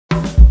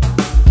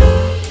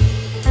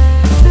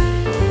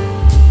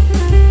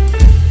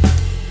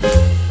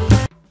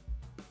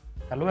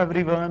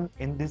everyone,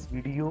 in this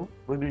video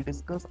we will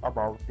discuss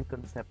about the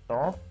concept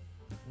of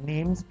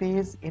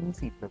namespace in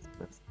C++.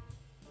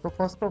 So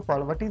first of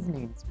all, what is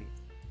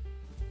namespace?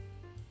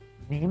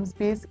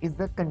 Namespace is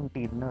the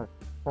container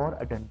for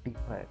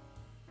identifier.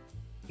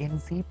 In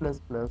C++,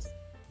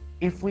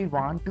 if we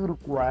want to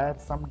require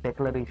some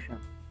declaration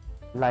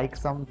like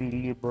some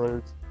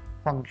variables,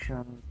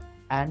 functions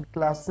and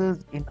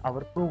classes in our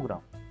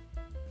program,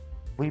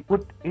 we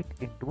put it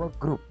into a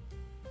group.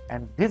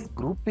 And this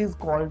group is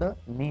called a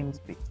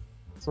namespace.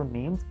 So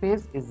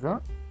namespace is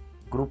a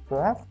group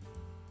of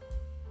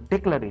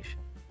declaration.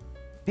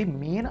 The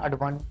main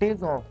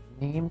advantage of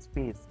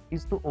namespace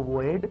is to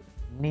avoid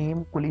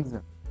name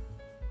collision.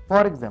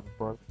 For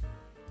example,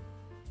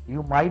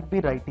 you might be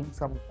writing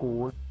some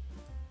code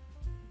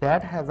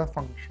that has a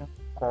function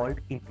called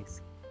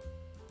ABC.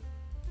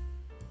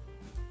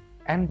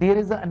 And there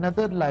is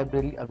another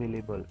library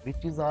available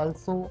which is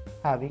also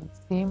having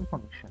same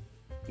function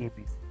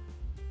ABC.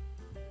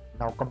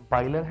 Now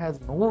compiler has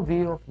no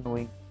way of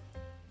knowing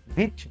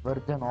which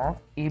version of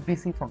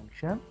ABC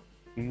function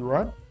you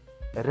are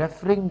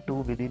referring to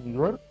within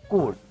your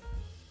code.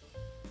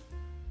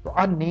 So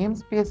our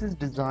namespace is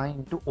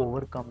designed to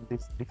overcome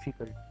this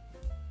difficulty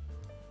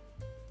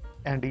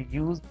and is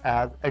used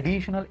as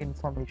additional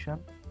information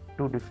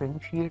to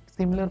differentiate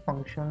similar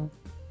functions,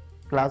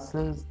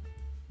 classes,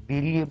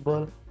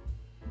 variable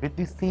with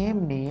the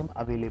same name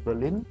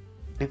available in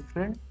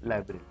different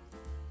libraries.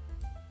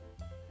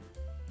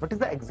 What is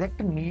the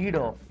exact need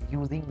of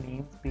using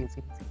namespace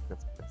in C++?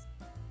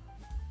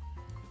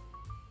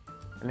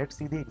 Let's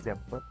see the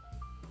example.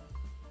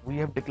 We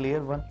have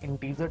declared one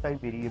integer type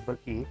variable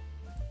a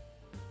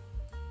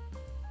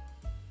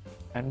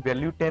and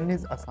value 10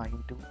 is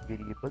assigned to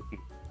variable a.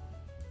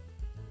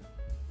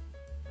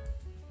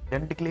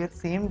 Then declare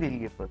same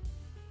variable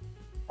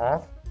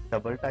of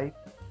double type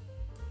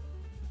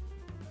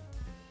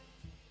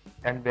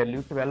and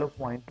value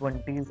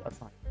 12.20 is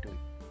assigned to it.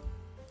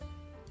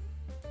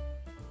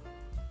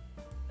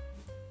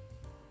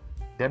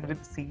 Then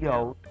with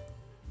cout,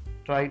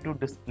 try to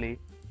display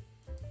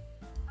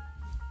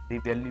the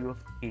value of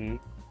a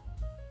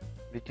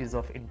which is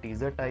of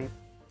integer type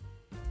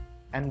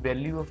and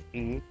value of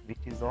a which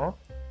is of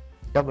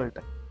double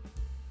type.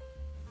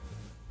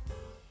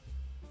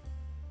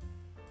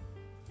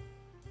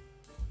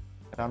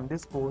 Run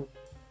this code.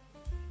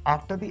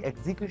 After the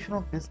execution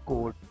of this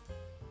code,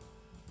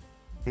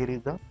 there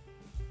is a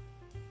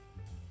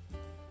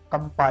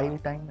compile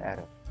time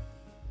error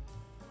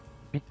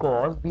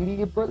because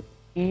variable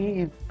a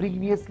is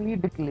previously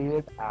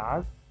declared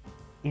as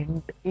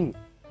int a.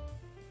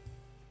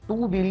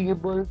 Two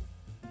variables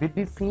with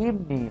the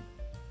same name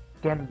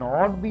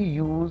cannot be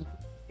used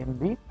in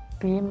the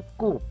same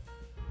scope.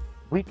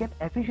 We can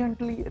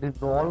efficiently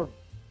resolve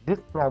this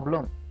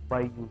problem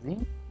by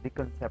using the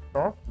concept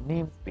of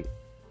namespace.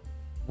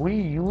 We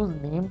use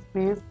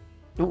namespace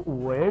to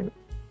avoid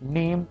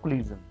name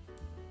collision.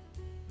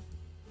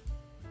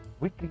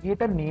 We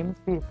create a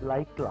namespace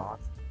like class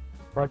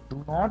but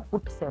do not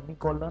put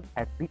semicolon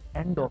at the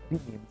end of the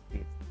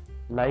namespace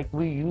like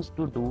we used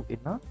to do in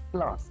a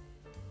class.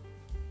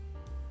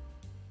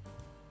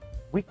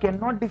 We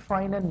cannot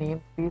define a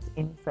namespace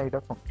inside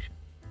a function.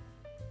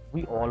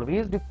 We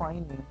always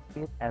define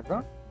namespace as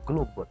a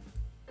global.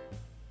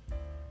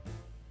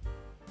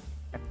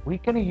 And we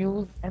can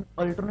use an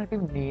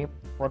alternative name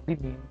for the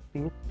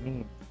namespace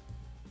name.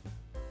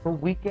 So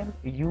we can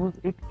use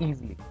it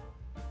easily.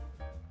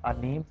 A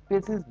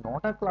namespace is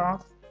not a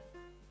class,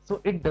 so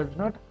it does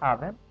not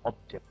have an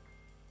object.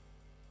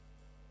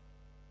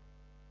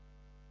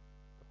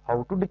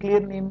 How to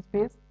declare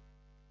namespace?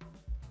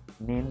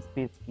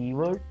 Namespace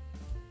keyword,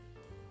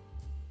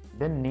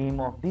 then name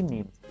of the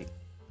namespace.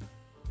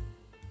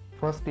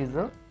 First is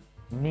the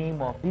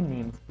name of the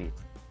namespace.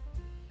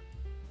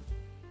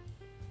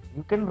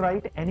 You can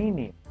write any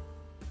name.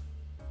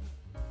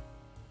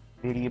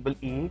 Variable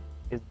a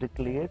is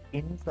declared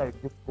inside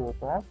the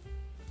scope of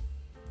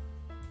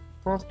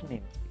first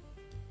namespace.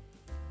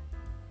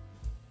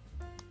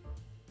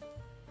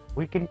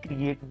 We can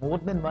create more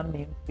than one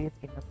namespace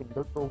in a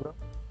single program.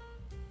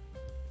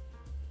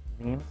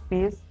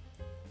 Namespace,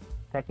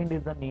 second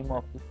is the name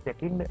of the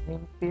second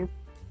namespace.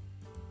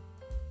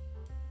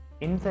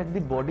 Inside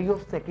the body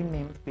of second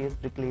namespace,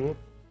 declare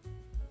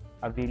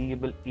a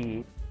variable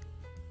a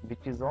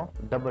which is of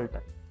double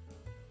type.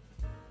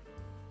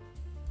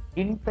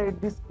 Inside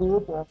the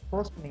scope of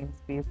first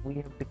namespace, we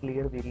have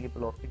declared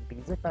variable of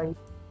integer type,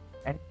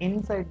 and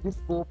inside the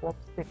scope of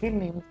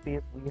second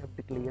namespace, we have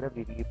declared a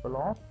variable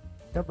of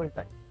double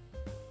type.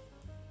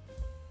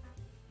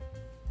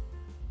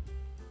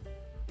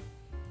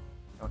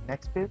 Now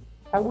next is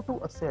how to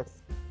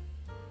assess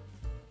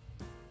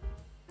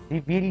the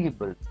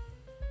variables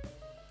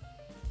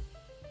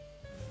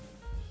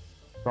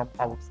from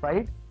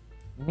outside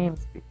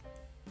namespace.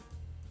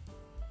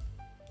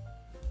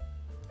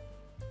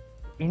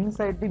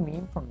 Inside the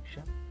main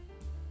function,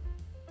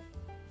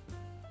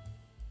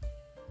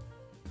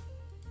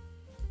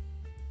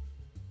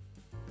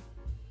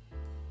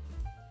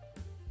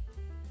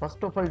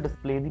 First of all,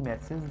 display the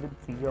message with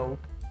cout.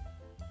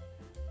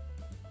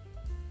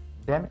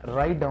 Then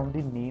write down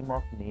the name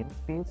of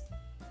namespace.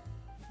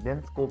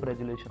 Then scope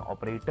resolution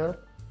operator.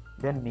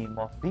 Then name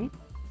of the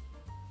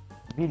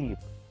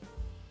variable.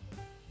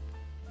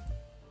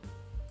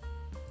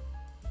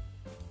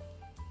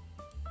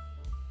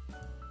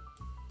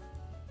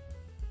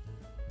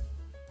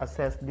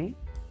 Assess the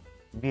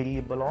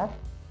variable of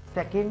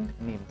second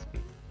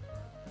namespace.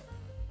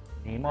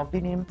 Name of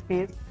the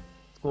namespace,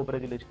 scope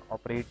resolution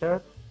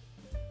operator,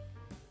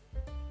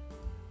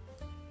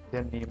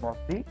 then name of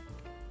the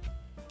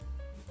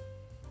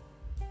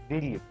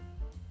variable.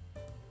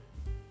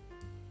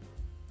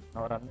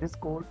 Now run this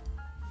code.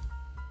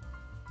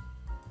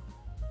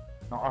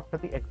 Now after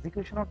the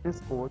execution of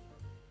this code,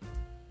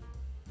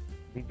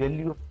 the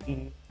value of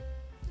A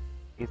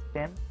is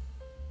 10,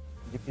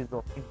 which is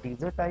of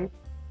integer type,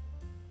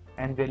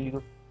 and value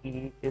of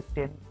A is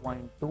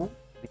 10.2,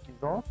 which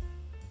is of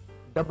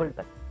double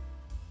type.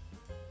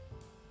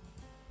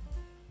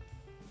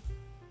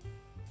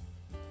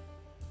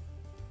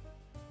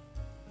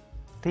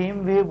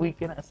 Same way we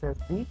can assess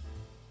the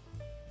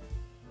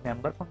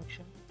member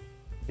function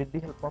with the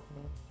help of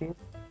namespace.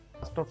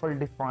 First of all,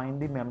 define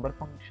the member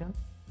function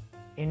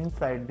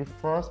inside the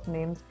first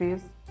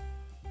namespace.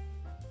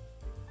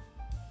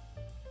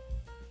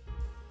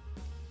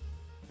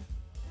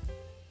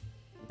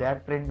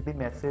 That print the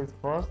message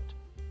first.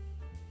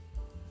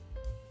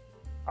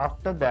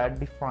 After that,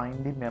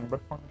 define the member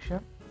function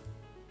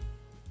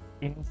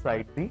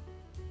inside the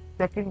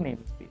second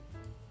namespace.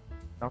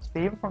 Now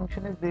same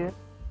function is there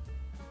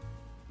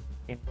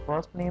in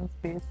first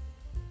namespace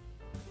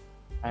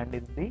and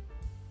in the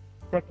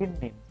second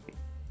namespace.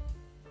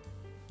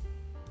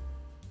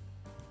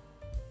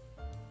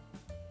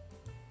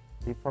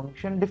 The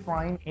function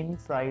defined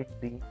inside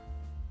the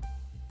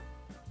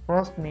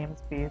first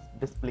namespace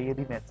display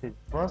the message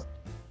first,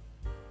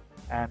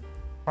 and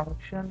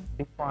function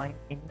defined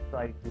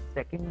inside the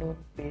second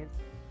namespace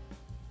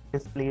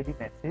display the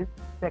message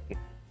second.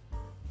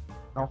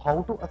 Now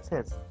how to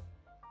assess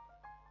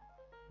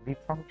the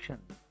function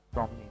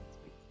from namespace?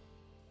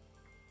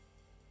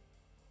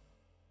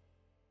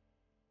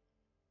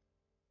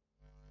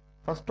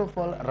 First of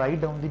all,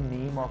 write down the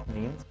name of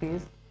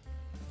namespace,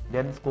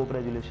 then scope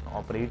resolution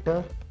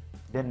operator,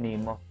 then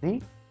name of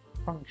the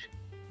function.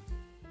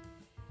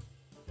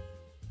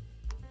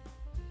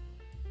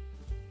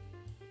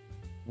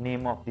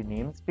 Name of the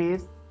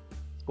namespace,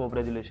 scope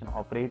resolution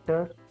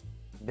operator,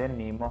 then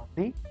name of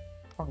the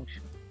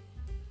function.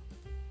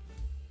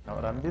 Now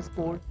run this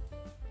code.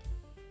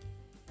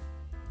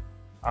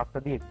 After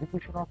the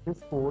execution of this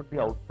code,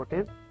 the output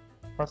is,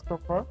 first of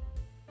all,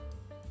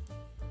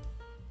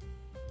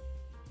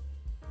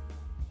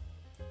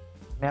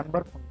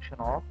 member function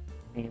of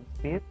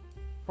namespace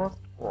first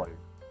called.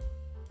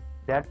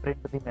 That print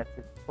the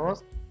message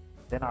first,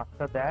 then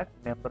after that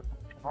member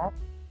function of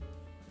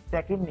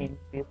second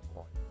namespace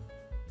called.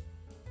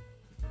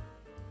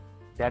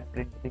 That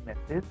print the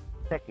message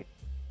second.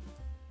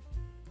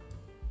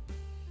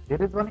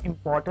 There is one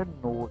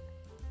important note.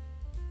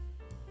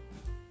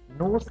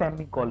 No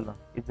semicolon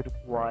is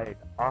required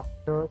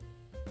after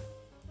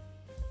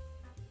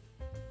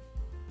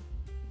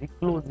the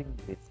closing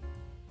braces.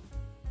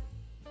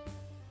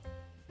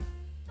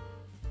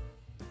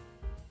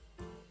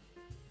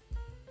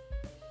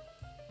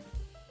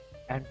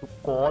 And to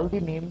call the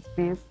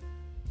namespace,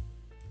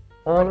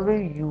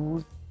 always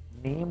use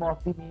name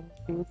of the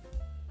namespace,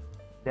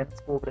 then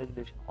scope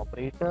resolution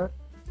operator,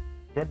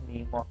 then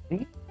name of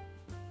the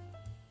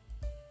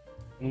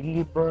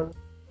variable,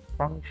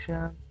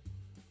 function,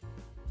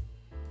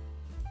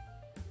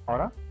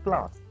 or a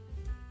class.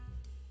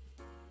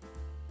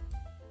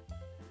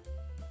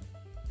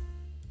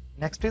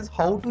 Next is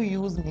how to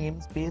use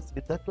namespace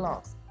with a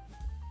class.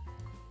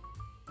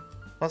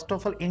 First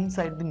of all,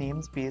 inside the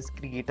namespace,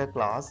 create a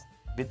class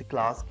with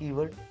class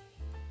keyword,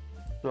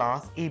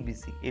 class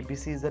ABC.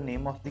 ABC is the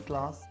name of the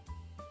class,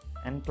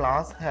 and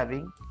class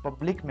having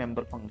public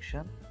member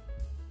function,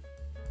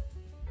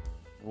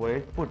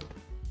 void put.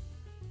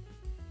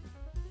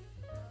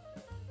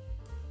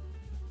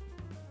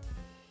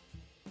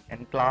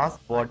 And class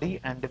body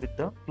and with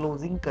the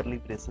closing curly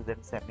braces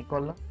and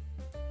semicolon.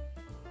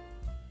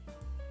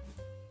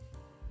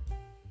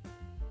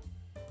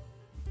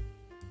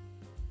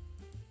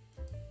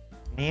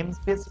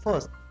 Namespace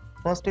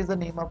first is the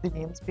name of the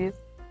namespace,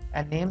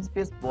 and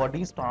namespace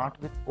body start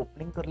with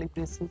opening curly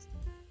braces.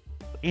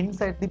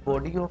 Inside the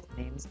body of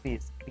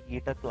namespace,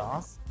 create a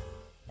class,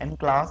 and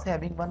class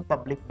having one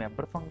public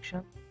member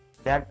function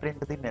that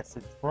print the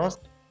message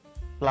first,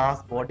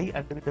 class body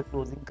and with the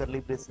closing curly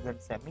braces and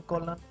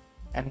semicolon,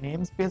 and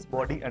namespace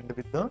body and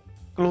with the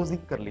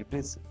closing curly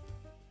braces.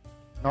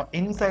 Now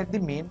inside the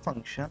main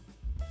function,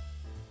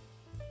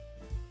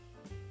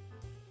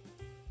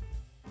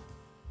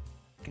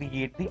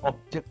 create the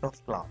object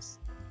of class.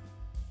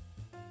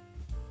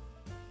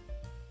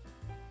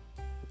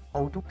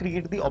 How to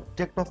create the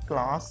object of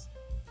class?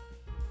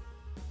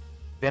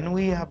 When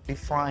we have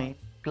defined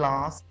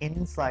class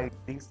inside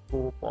the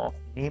scope of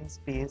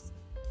namespace,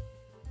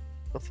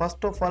 So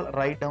first of all,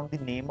 write down the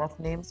name of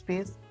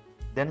namespace,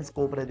 then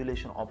scope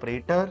resolution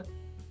operator,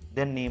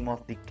 then name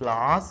of the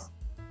class,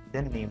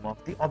 then name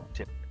of the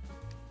object.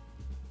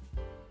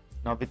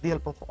 Now with the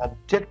help of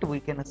object, we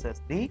can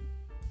access the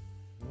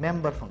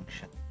member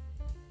function.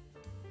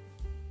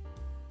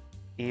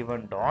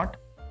 A1 dot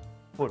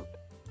put.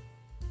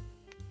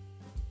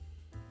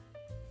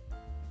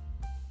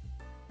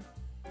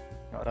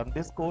 Now run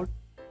this code.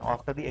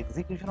 After the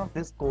execution of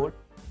this code,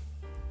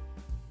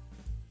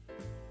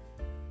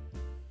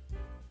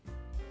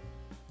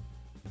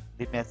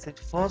 the message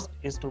first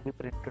is to be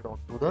printed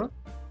onto the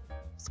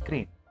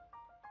screen.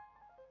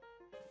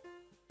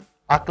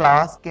 A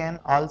class can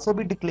also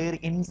be declared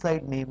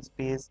inside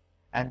namespace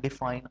and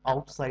defined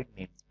outside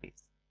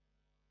namespace.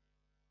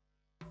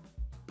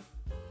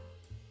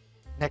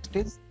 Next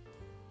is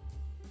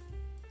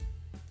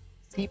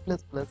C++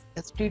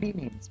 std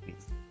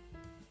namespace.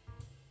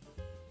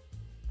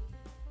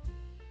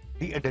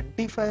 The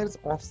identifiers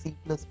of C++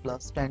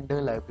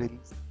 standard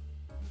libraries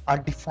are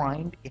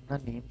defined in a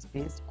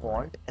namespace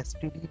called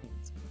std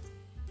namespace.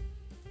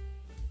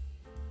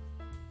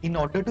 In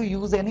order to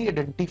use any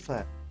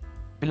identifier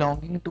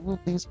belonging to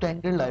the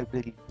standard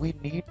library, we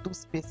need to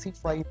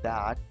specify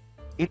that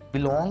it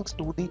belongs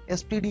to the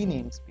std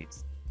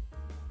namespace.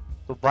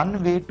 So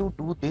one way to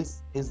do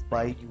this is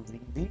by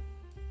using the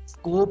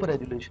scope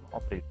resolution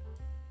operator.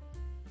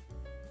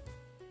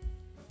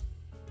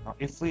 Now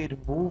if we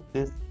remove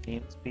this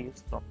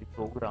namespace from the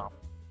program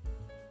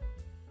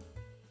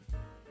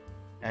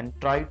and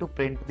try to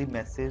print the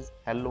message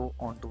hello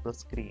onto the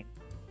screen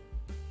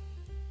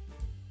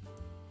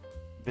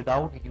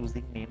without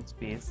using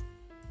namespace,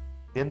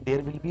 then there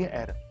will be an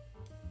error.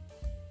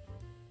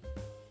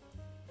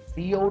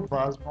 Cout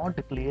was not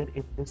declared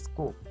in this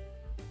scope.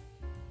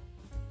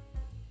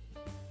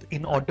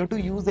 In order to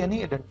use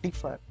any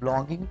identifier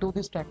belonging to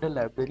the standard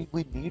library,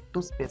 we need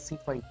to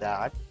specify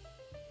that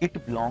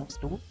it belongs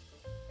to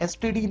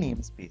std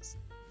namespace.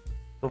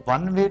 So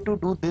one way to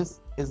do this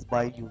is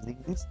by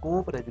using the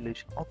scope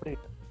resolution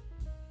operator.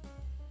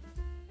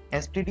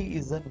 Std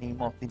is the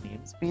name of the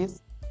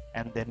namespace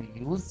and then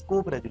use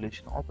scope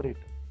resolution operator.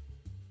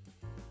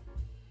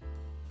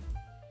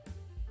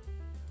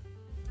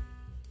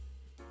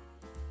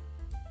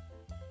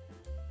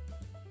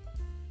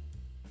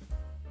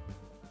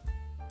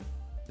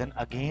 Then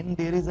again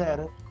there is an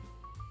error.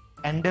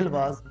 Handle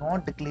was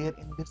not declared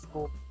in this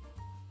scope.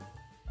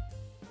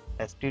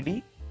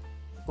 Std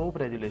scope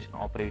resolution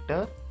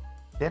operator,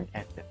 then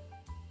handle.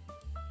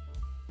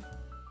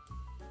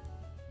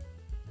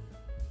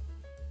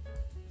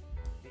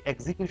 The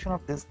execution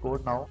of this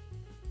code now,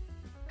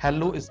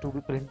 hello is to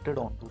be printed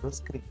onto the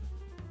screen.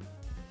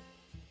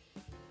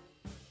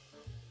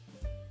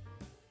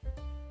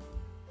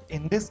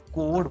 In this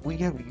code, we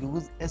have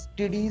used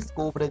std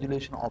scope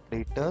resolution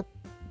operator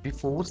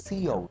before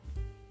cout.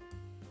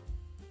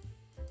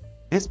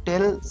 This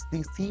tells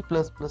the C++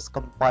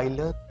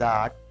 compiler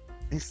that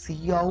the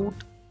cout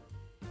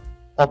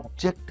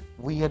object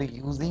we are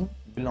using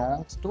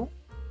belongs to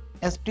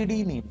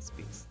std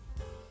namespace.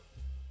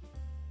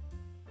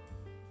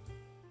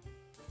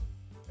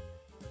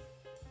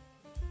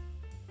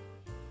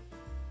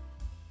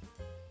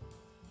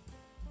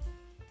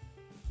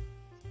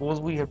 Suppose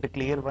we have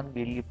declared one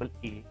variable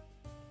a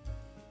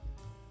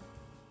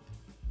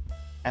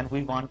and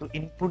we want to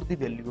input the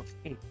value of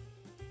a.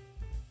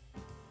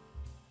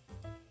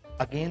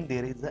 Again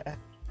there is a error.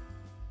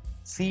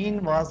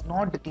 Scene was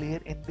not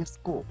declared in the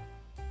scope.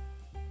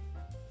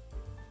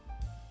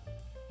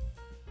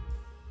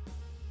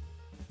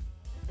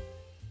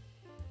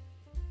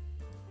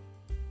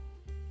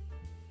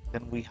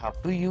 Then we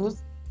have to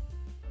use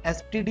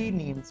std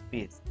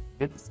namespace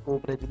with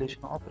scope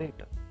resolution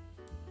operator.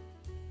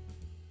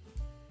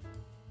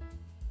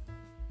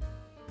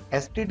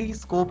 Std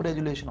scope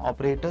resolution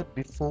operator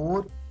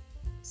before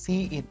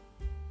cin.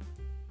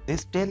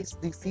 This tells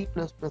the C++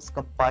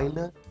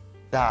 compiler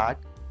that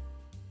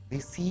the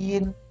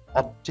cin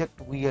object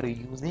we are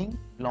using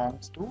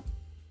belongs to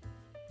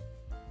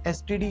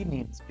std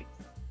namespace.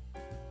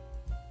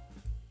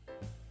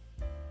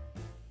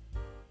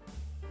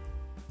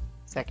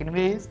 Second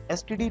way is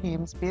std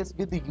namespace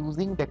with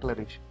using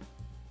declaration.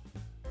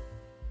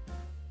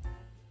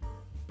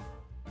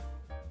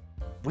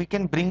 We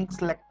can bring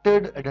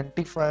selected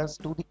identifiers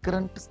to the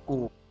current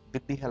scope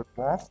with the help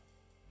of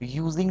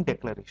using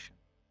declaration.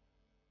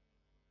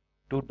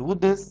 To do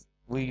this,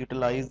 we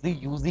utilize the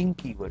using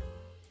keyword.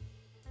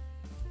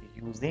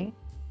 Using,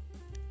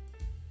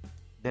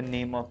 the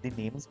name of the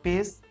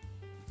namespace,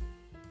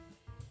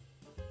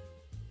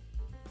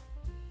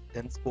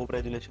 then scope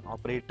resolution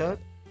operator,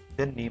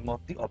 then name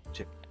of the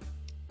object.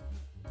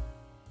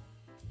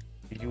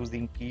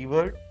 Using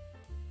keyword,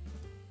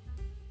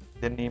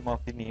 the name of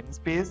the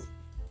namespace,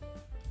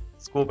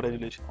 scope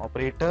resolution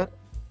operator,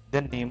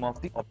 then name of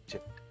the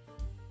object.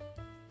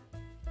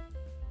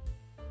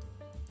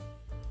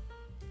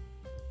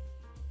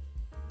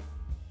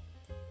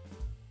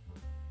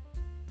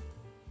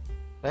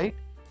 Right?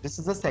 This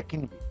is the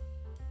second way.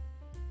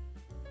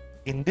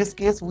 In this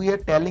case, we are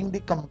telling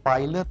the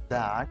compiler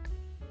that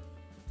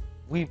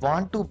we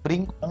want to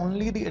bring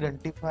only the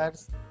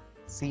identifiers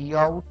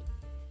cout,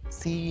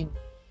 cin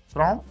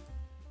from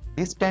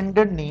the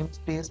standard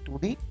namespace to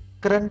the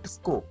current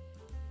scope.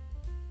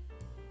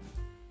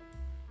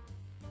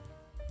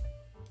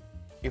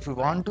 If we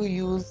want to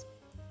use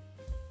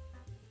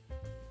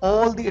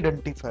all the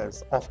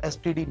identifiers of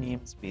std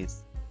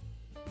namespace,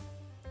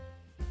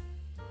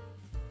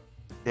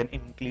 then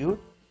include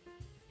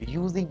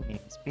using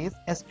namespace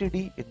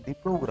std in the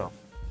program.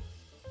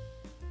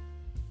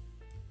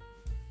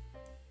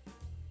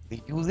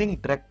 The using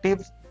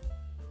directive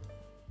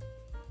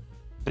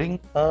bring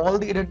all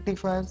the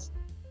identifiers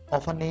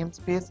of a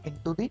namespace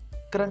into the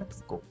current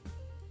scope.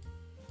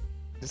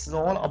 This is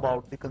all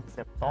about the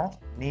concept of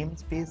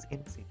namespace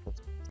in C++.